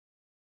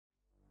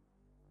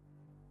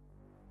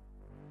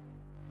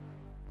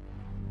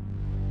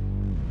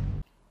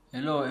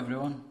Hello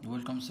everyone,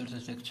 welcome to the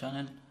Tech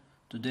channel.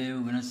 Today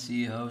we're gonna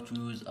see how to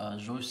use a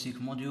joystick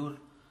module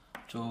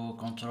to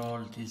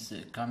control this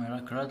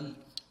camera cradle,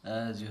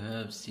 as you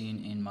have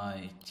seen in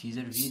my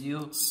teaser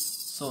video.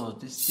 So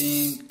this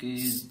thing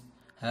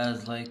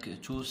has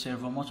like two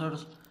servo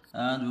motors,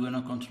 and we're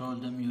gonna control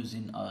them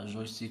using a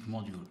joystick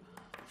module.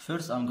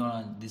 First I'm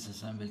gonna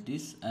disassemble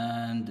this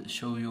and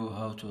show you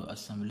how to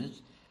assemble it,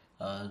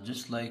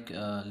 just like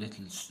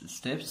little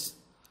steps.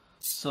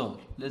 So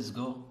let's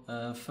go.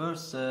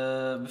 First,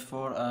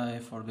 before I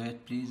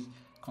forget, please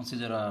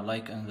consider a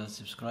like and a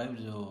subscribe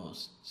to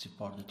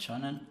support the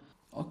channel.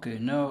 Okay,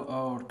 now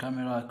our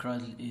camera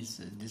cradle is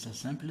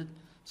disassembled.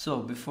 So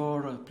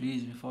before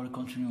before you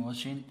continue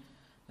watching,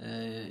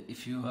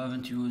 if you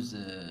haven't used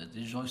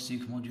the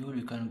joystick module,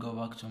 you can go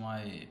back to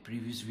my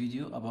previous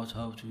video about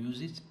how to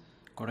use it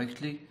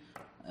correctly,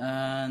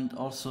 and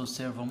also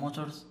servo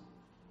motors.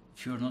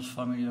 If you're not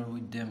familiar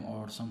with them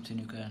or something,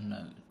 you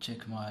can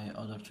check my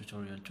other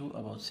tutorial too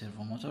about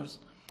servo motors.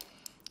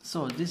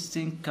 So this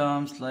thing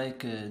comes like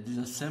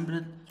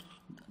disassembled.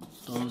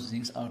 Those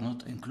things are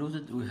not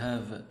included. We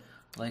have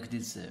like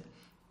this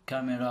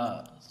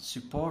camera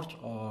support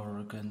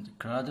or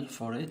cradle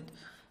for it,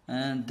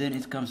 and then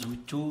it comes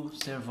with two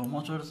servo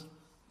motors.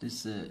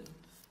 This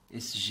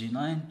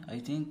SG9, I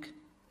think,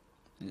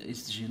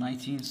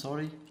 SG19,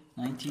 sorry,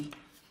 90.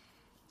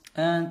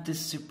 And this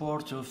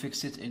support to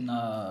fix it in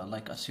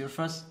like a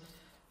surface,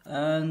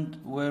 and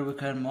where we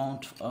can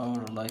mount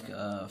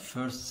our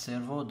first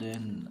servo,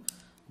 then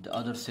the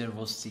other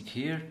servo stick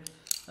here,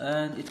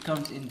 and it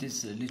comes in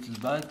this little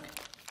bag.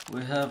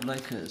 We have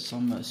like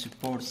some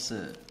supports,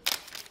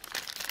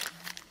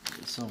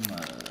 some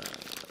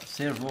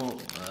servo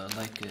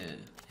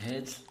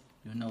heads,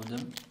 you know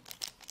them,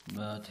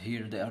 but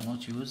here they are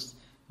not used.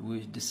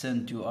 We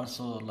send you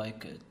also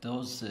like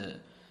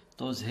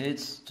those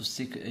heads to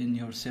stick in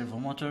your servo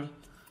motor.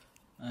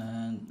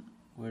 And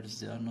where's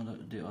the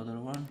other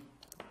one?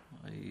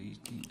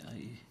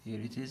 Here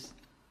it is.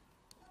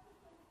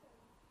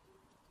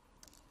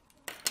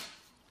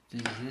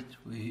 This is it.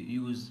 We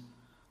use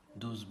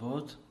those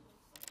both.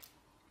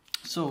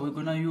 So we're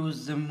gonna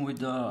use them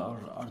with our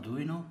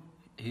Arduino.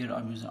 Here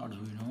I'm using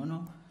Arduino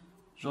Uno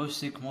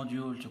joystick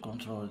module to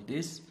control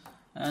this,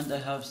 and I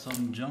have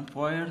some jump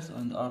wires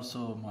and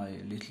also my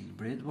little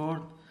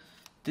breadboard.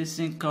 This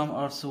thing comes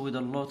also with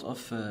a lot of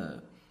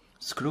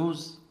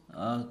screws.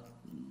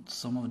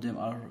 Some of them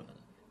are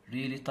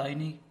really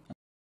tiny.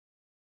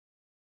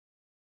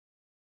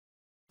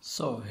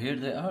 So here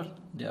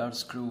they are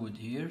screwed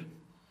here.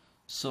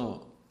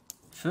 So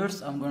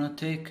first I'm gonna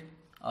take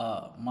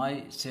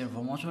my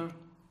servo motor,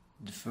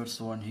 the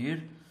first one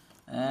here,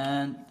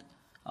 and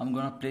I'm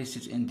gonna place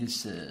it in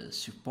this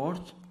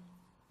support.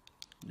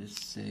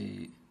 Let's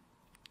say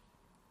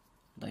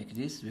like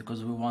this,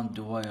 because we want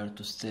the wire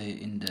to stay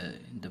in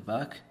the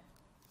back.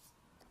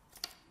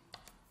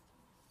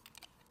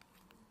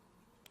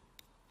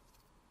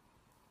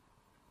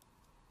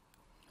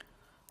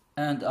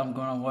 And I'm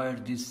gonna wire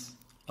this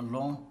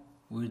along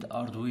with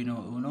Arduino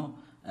Uno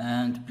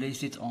and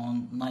place it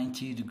on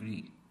 90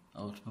 degree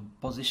or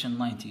position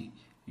 90.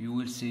 You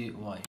will see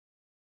why.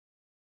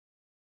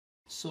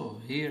 So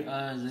here,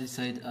 as I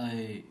said,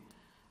 I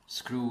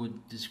screwed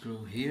the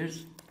screw here,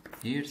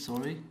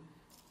 sorry,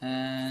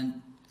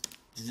 and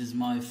this is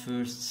my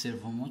first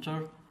servo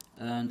motor,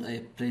 and I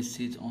placed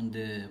it on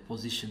the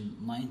position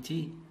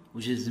 90,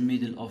 which is the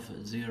middle of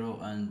 0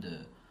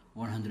 and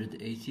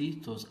 180.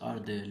 Those are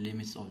the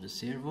limits of the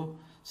servo.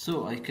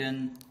 So I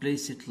can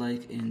place it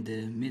like in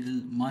the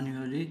middle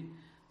manually,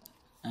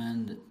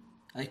 and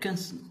I can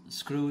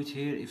screw it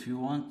here if you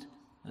want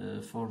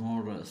for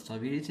more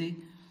stability.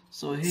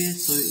 So here,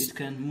 so it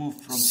can move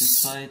from this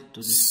side to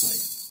this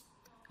side,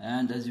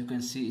 and as you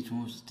can see, it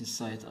moves this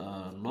side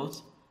a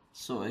lot.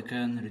 So I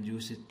can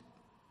reduce it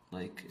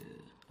like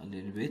a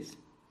little bit.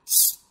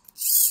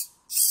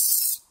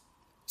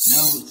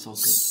 Now it's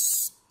okay.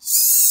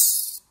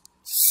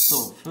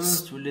 So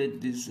first we let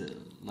this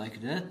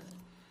like that,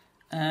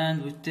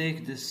 and we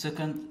take the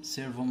second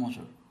servo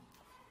motor.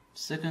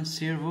 Second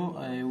servo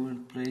I will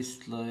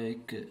place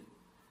like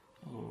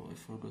oh, I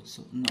forgot,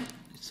 so no,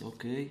 it's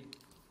okay.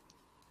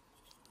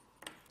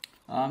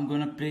 I'm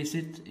gonna place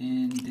it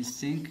in this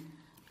thing.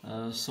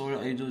 Sorry,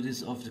 I do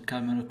this off the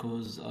camera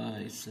because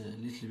it's a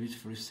little bit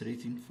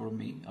frustrating for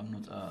me. I'm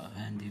not a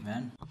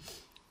handyman.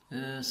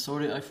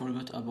 Sorry, I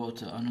forgot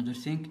about another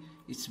thing.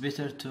 It's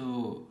better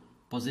to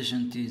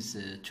position these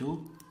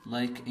two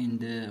like in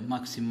the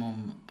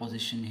maximum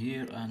position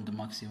here and the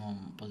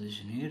maximum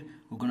position here.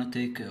 We're gonna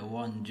take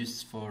one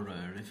just for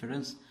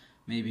reference,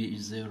 maybe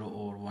 0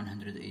 or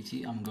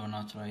 180. I'm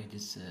gonna try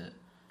this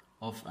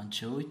off and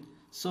show it.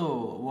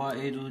 So why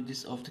I do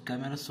this off the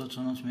camera, so to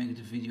not make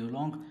the video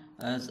long,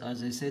 as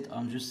I said,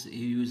 I'm just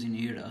using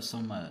here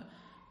some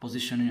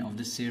positioning of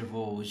the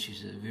servo, which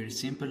is very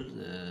simple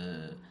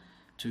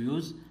to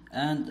use,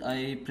 and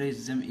I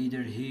place them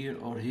either here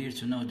or here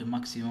to know the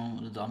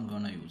maximum that I'm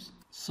gonna use.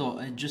 So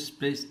I just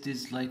placed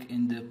this like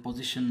in the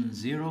position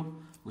 0,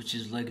 which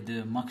is like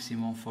the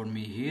maximum for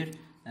me here,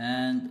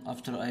 and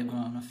after I'm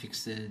gonna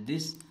fix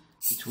this,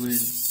 it will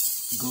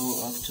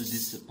go up to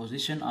this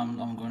position.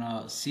 I'm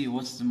gonna see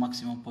what's the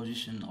maximum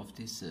position of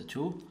this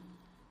tube.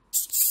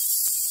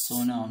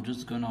 So now I'm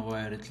just gonna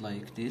wire it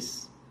like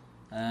this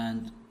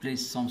and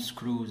place some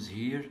screws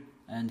here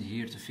and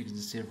here to fix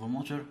the servo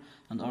motor,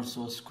 and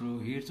also a screw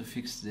here to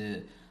fix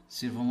the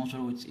servo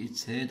motor with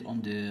its head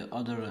on the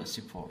other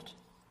support.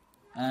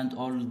 And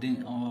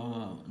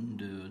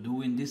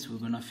doing this, we're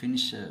gonna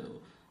finish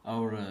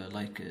our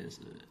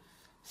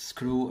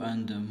screw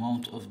and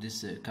mount of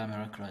this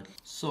camera cradle.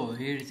 So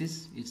here it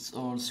is, it's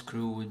all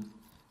screwed,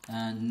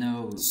 and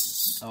now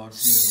our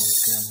servo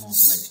can move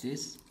like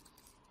this.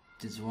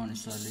 This one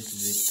is a little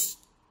bit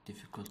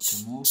difficult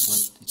to move,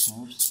 but it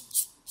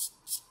moves.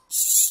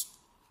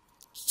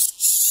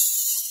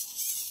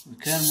 We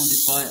can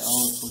modify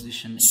our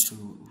position if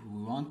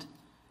we want.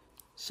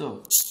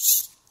 So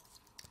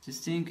this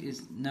thing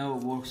is now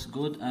works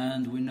good,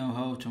 and we know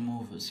how to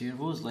move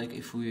servos. Like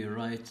if we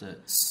write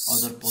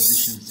other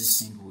positions, this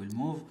thing will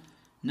move.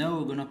 Now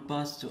we're gonna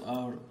pass to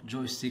our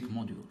joystick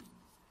module.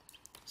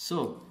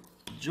 So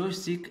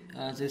joystick,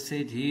 as I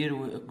said here,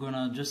 we're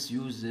gonna just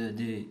use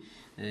the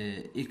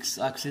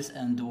x-axis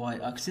and the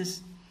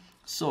y-axis.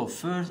 So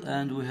first,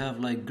 and we have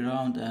like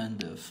ground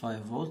and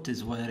 5 volt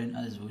is wiring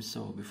as we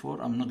saw before.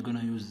 I'm not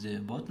gonna use the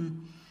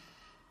button.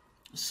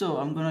 So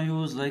I'm gonna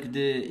use like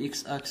the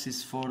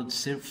x-axis for the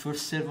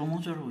first servo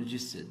motor, which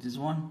is this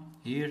one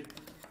here.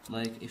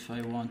 Like if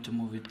I want to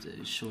move it,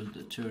 it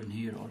should turn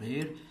here or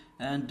here,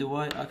 and the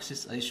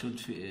y-axis I should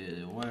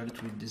wire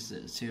it with this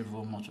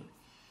servo motor.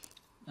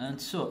 And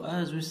so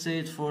as we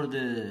said, for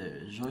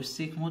the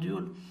joystick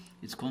module,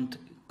 it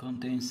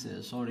contains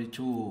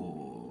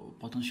 2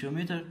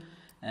 potentiometer,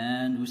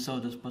 and we saw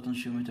that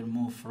potentiometer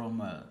move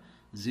from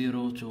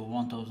 0 to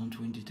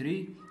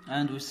 1023,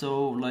 and we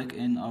saw like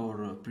in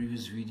our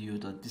previous video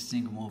that this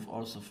thing move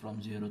also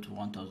from 0 to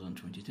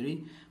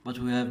 1023, but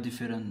we have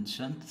different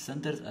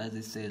centers. As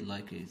I said,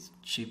 like it's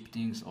cheap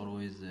things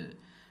always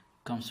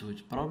comes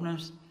with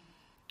problems.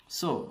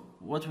 So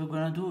what we're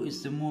gonna do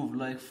is to move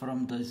like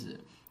from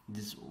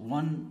this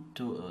one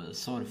to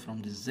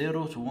from this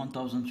 0 to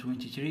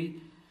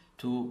 1023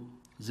 to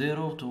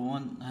 0 to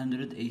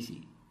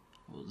 180.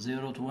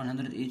 0 to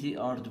 180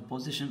 are the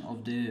position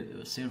of the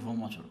servo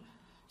motor.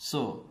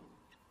 So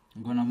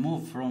I'm gonna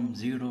move from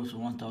 0 to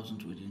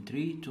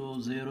 1023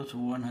 to 0 to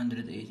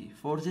 180.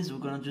 For this, we're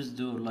gonna just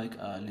do like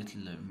a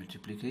little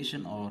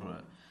multiplication or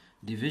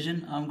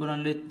division. I'm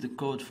gonna let the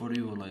code for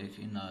you like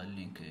in a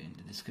link in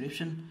the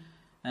description.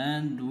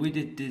 And we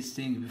did this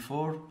thing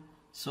before,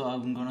 so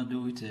I'm gonna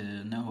do it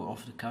now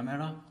off the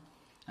camera,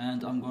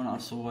 and I'm gonna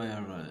also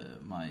wire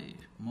my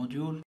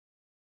module.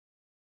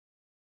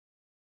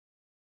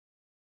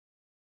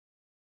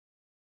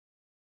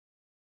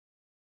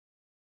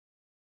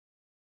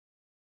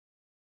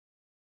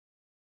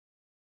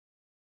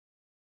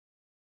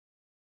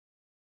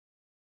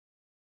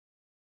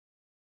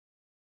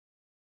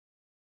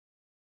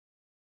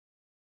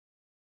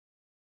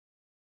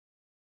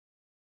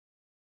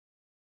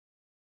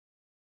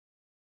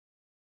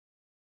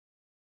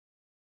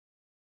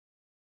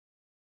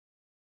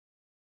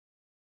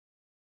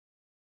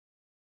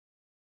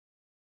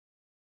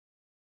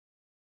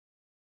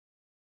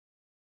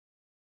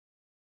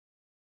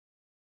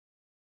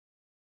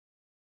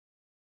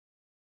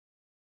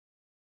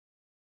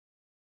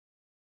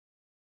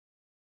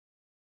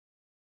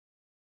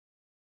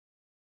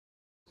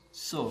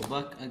 So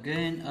back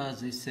again,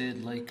 as I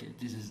said, like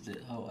this is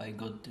how I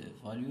got the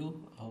value.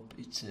 Hope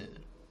it's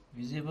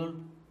visible.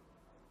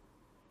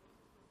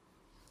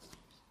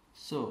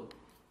 So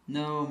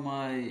now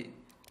my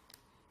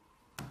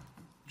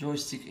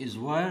joystick is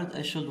wired.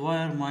 I should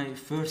wire my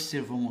first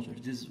servo motor,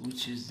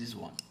 which is this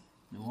one,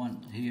 the one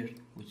here,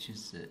 which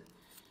is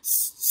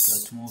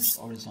that moves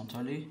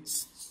horizontally,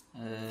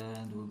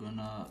 and we're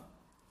gonna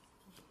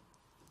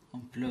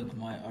unplug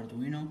my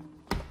Arduino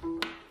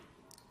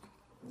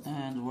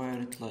and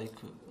wire it like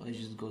I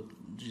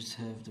just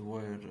have the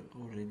wire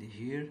already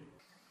here.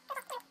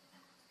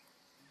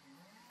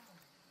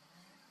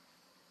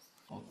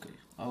 Okay,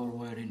 our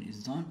wiring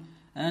is done,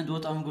 and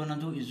what I'm gonna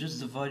do is just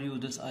the value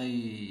that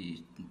I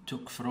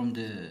took from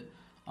the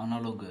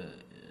analog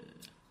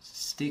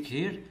stick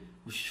here,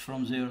 which is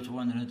from 0 to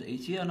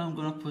 180, and I'm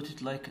gonna put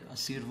it like a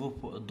servo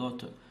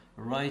dot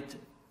write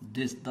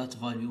that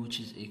value, which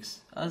is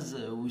x, as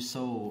we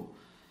saw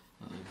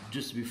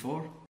just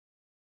before.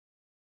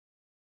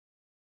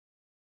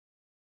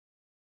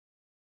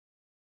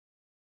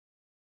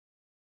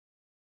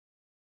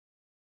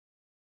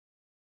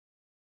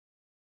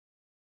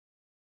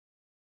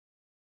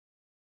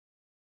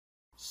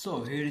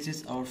 So here it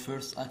is, our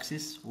first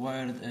axis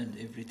wired and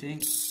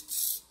everything,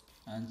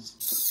 and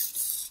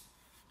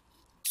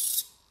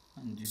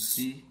you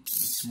see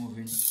it's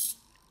moving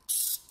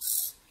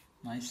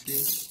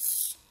nicely.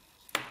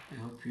 I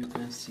hope you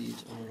can see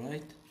it all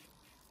right.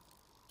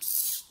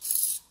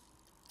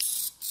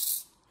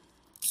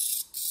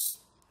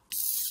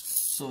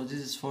 So this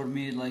is for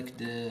me like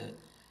the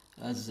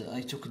as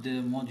I took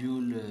the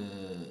module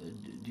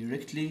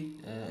directly,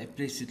 I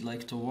placed it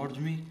like toward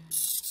me.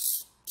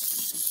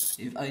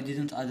 If I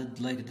didn't add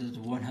like the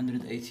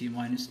 180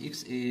 minus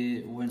X,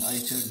 when I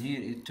turn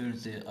here, it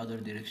turns the other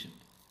direction.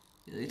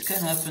 It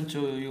can happen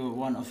to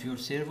one of your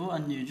servo,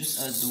 and you just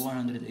add the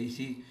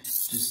 180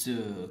 just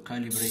to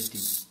calibrate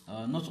things.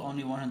 Not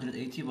only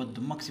 180, but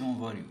the maximum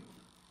value.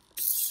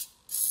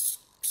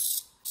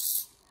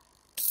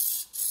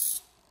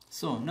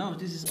 So now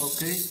this is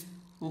okay.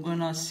 We're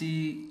gonna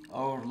see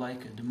our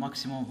like the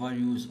maximum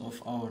values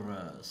of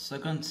our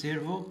second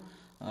servo.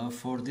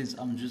 For this,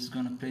 I'm just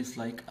gonna place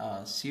like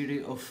a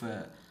series of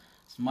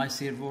my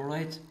servo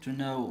right to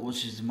know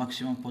which is the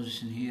maximum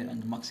position here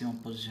and the maximum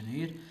position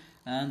here.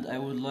 And I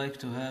would like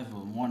to have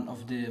one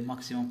of the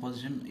maximum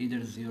position,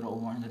 either 0 or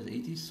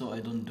 180, so I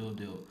don't do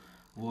the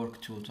work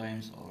 2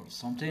 times or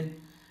something.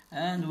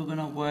 And we're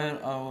gonna wire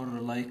our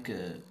like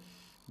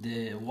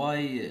the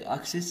Y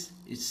axis.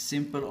 It's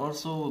simple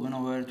also. We're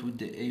gonna wire it with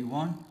the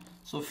A1.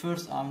 So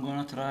first I'm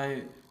gonna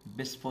try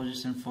best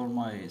position for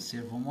my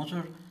servo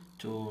motor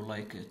to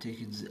like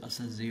take it as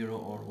a 0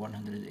 or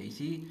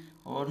 180,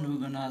 or we're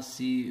gonna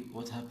see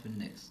what happened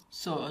next.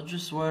 So I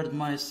just wired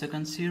my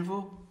second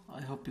servo. I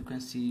hope you can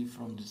see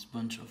from this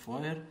bunch of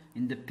wire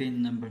in the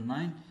pin number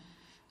 9,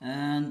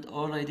 and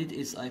all I did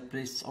is I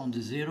placed on the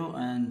 0,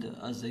 and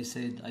as I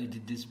said, I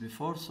did this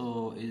before,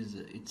 so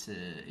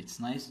it's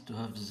nice to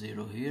have the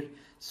 0 here.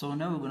 So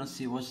now we're gonna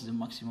see what's the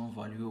maximum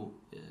value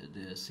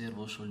the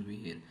servo should be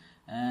here,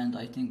 and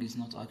I think it's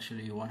not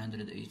actually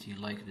 180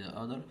 like the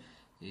other.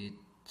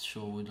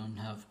 So we don't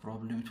have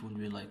problem. It will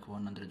be like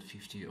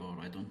 150 or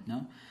I don't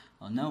know.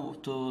 Now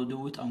to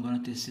do it, I'm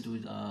gonna test it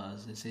with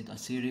as I said, a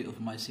series of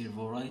my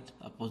servo right,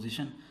 a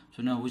position,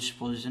 to know which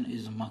position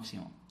is the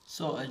maximum.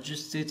 So I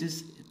just test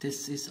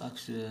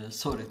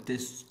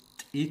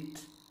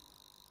it,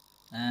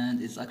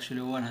 and it's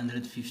actually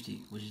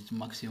 150, which is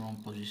maximum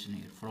position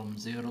here, from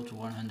 0 to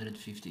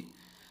 150.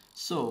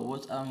 So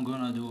what I'm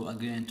gonna do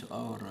again to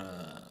our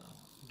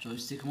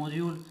joystick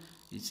module,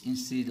 it's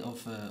instead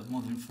of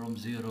moving from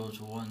 0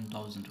 to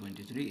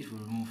 1023, it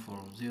will move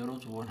from 0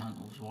 to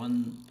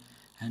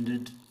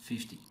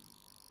 150.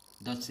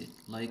 That's it.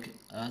 Like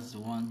as the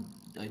one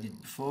I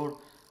did before,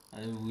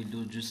 I will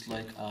do just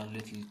like a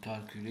little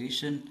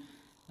calculation.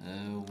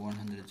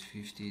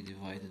 150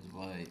 divided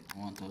by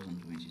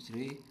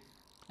 1023,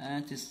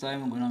 and this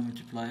time I'm gonna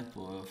multiply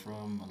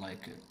from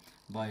like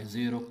by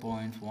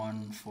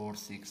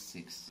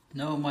 0.1466.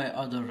 Now my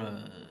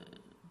other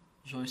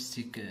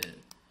joystick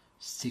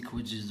stick,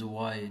 which is the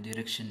Y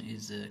direction,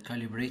 is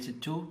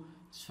calibrated to.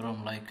 It's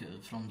from like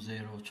from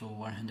 0 to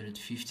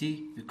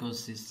 150,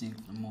 because this thing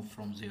move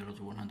from 0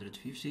 to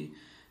 150,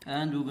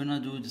 and we're gonna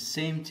do the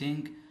same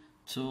thing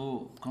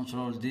to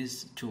control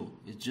this too.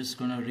 It's just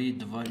gonna read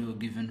the value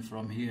given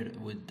from here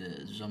with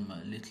some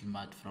little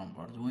math from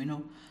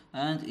Arduino,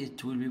 and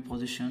it will be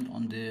positioned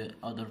on the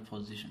other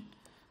position.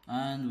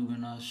 And we're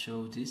gonna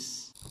show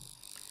this.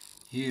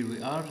 Here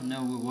we are.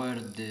 Now we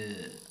wired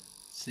the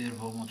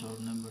servo motor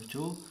number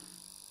 2.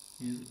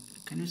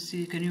 Can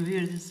you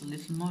hear this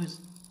little noise?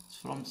 It's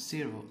from the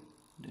servo.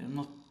 They're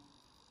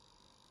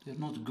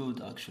not good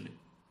actually.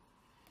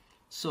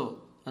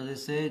 So as I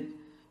said,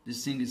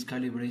 this thing is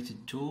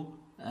calibrated too,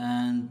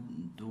 and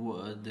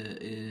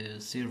the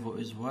servo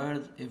is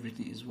wired,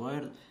 everything is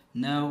wired.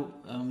 Now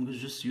I'm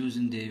just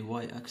using the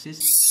Y axis,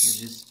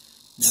 which is,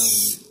 now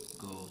we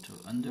go to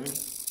under. It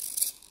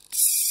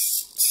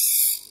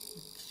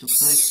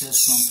looks like it has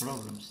some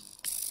problems.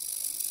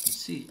 You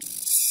see,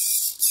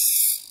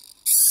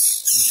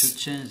 I should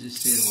change this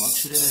servo.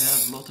 Actually I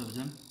have a lot of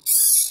them,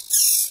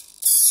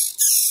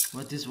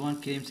 but this one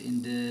came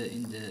in the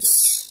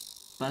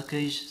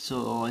package,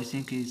 so I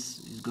think it's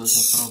got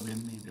a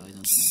problem, maybe, I don't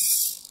know.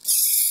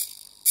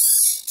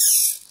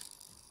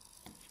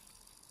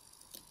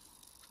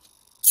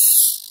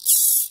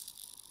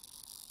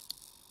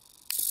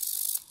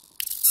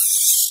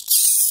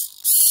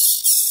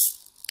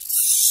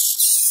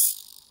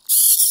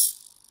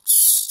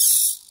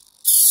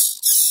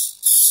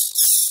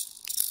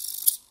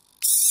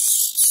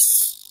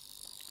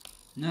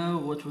 Now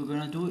what we're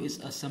gonna do is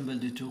assemble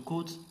the two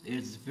codes.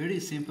 It's very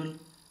simple.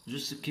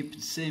 Just to keep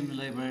the same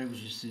library,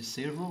 which is the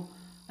servo,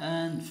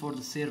 and for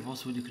the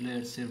servos we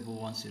declare servo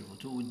 1, servo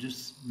 2. We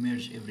just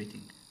merge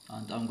everything,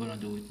 and I'm gonna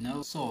do it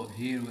now. So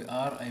here we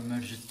are. I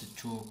merged the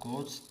two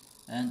codes,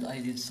 and I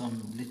did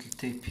some little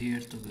tape here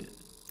to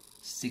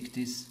stick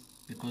this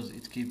because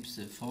it keeps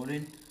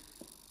falling.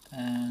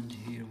 And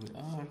here we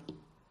are.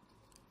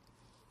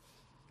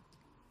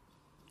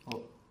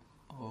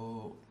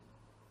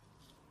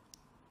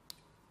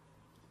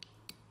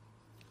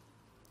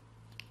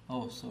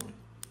 Oh, sorry.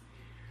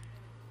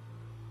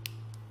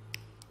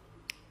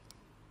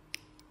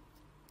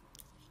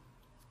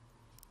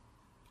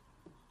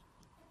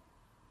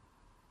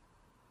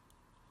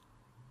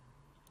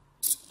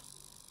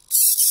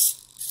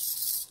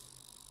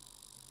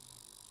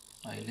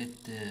 I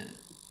let the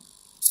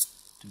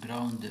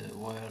ground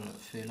wire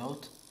fail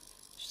out.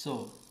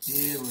 So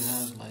here we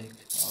have like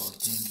our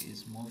thing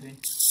is moving.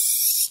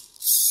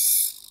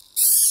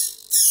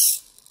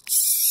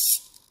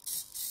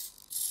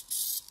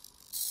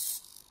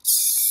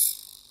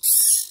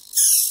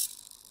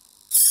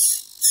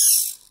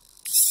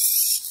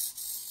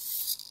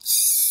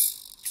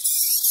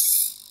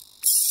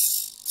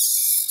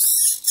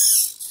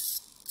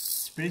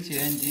 pretty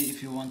handy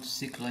if you want to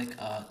stick like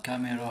a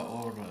camera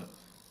or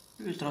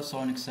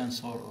ultrasonic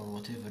sensor or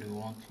whatever you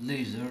want,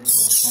 laser or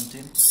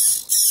something.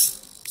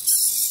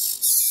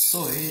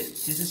 So here,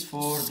 this is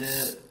for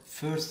the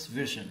first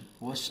version.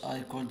 What I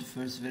call the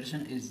first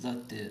version is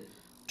that the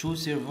two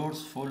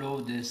servos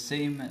follow the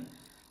same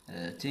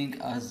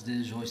thing as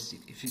the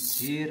joystick. If it's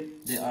here,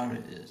 they are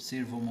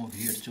servo move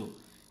here too.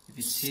 If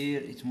it's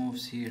here, it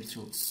moves here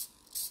too.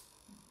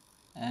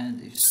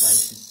 And if it's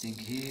like this thing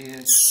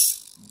here,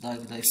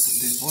 like they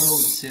follow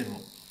the servo.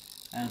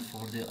 And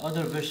for the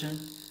other version,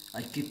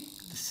 I keep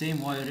the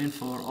same wiring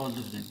for all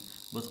of them,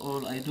 but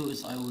all I do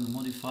is I will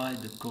modify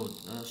the code.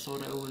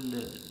 Sorry, I will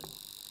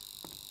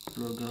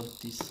plug out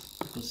this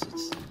because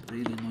it's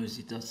really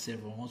noisy, that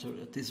servo motor.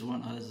 This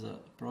one has a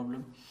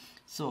problem.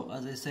 So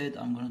as I said,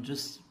 I'm gonna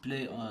just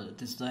play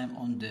this time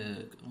on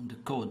the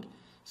code.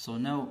 So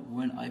now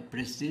when I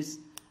press this,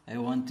 I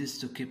want this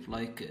to keep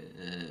like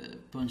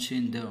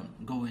punching down,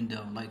 going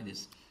down like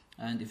this.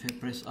 And if I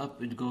press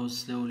up, it goes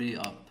slowly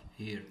up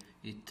here.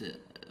 It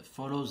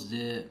follows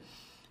the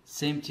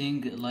same thing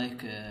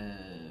like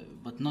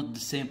but not the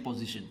same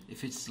position.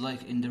 If it's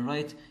like in the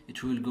right,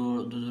 it will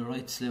go to the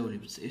right slowly,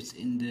 but if it's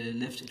in the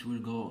left, it will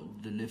go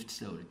to the left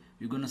slowly.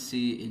 You're gonna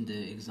see in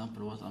the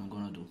example what I'm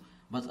gonna do,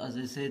 but as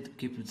I said,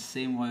 keep the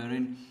same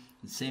wiring,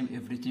 the same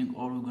everything.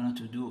 All we're gonna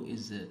to do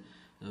is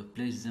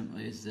place them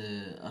is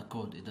a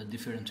code, a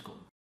different code.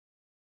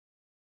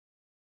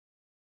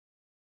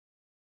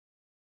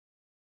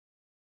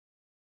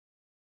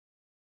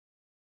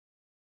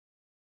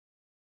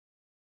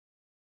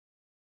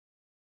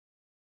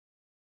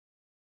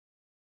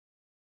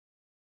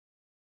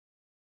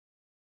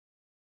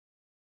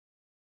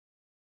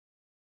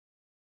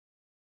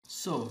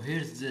 So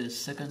here's the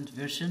second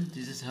version.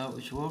 This is how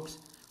it works.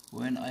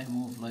 When I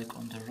move like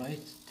on the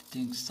right,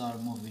 things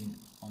start moving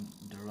on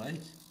the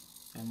right.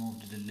 If I move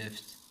to the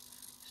left,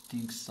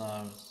 things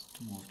start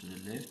to move to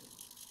the left.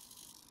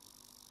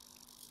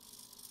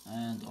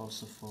 And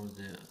also for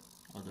the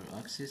other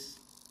axis.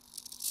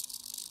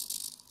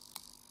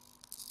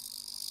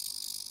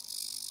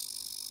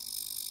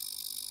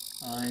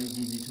 I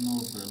did it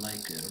move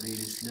like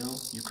really slow.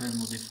 You can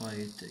modify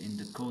it in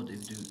the code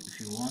if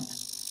you want.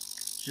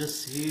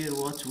 Just here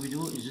what we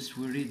do is just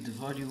we read the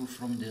value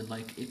from the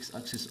like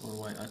x-axis or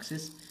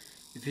y-axis.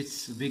 If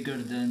it's bigger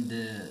than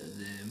the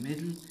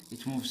middle,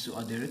 it moves to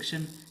a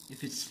direction.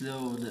 If it's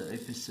low,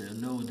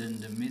 low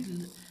than the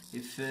middle,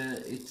 if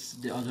it's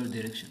the other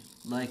direction.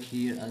 Like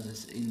here as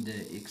it's in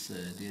the x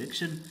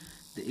direction,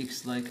 the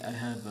x like I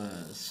have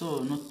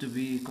so not to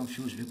be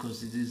confused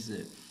because it is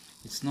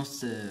it's not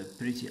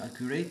pretty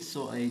accurate.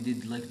 So I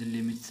did like the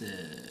limits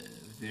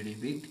very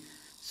big.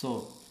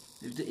 So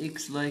if the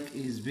x like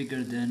is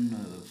bigger than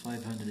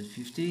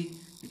 550,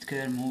 it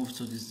can move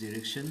to this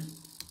direction,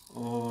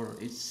 or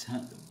it's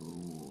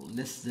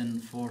less than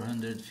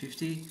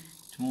 450,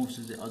 it moves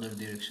to the other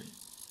direction.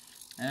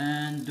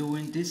 And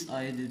doing this,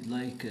 I did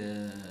like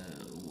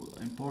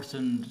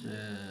important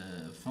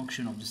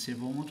function of the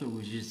servo motor,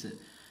 which is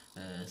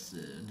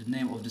the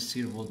name of the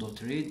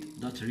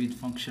servo.read. That read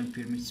function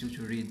permits you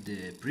to read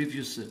the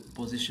previous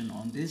position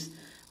on this.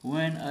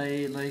 When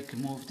I like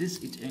move this,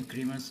 it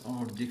increments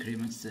or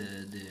decrements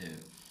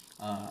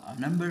a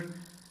number,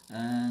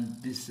 and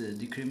this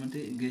decrement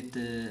get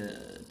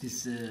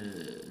this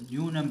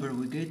new number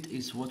we get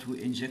is what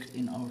we inject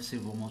in our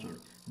servo motor.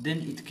 Then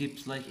it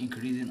keeps like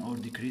increasing or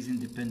decreasing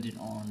depending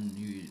on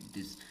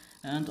this,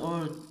 and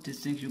all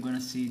these things you're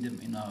gonna see them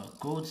in our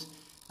codes,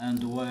 and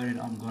the wiring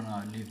I'm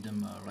gonna leave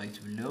them right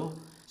below.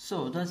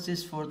 So that's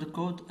this for the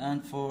code.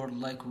 And for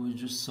like we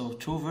just saw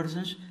two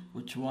versions,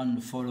 which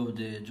one follow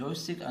the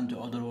joystick and the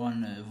other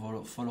one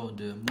follow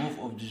the move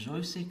of the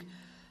joystick.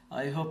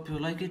 I hope you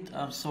like it.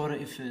 I'm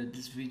sorry if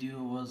this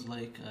video was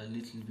like a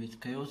little bit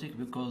chaotic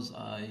because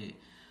I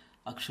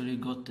actually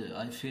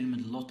I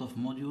filmed a lot of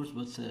modules,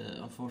 but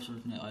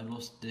unfortunately I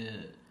lost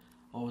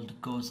all the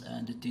codes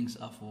and the things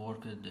I've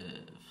worked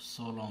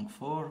so long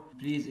for.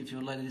 Please, if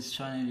you like this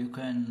channel, you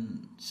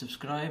can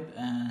subscribe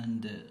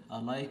and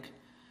a like.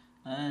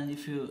 And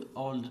if you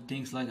all the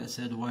things like I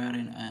said,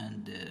 wiring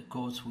and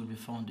codes will be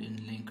found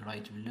in link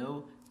right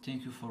below.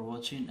 Thank you for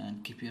watching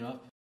and keep it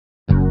up.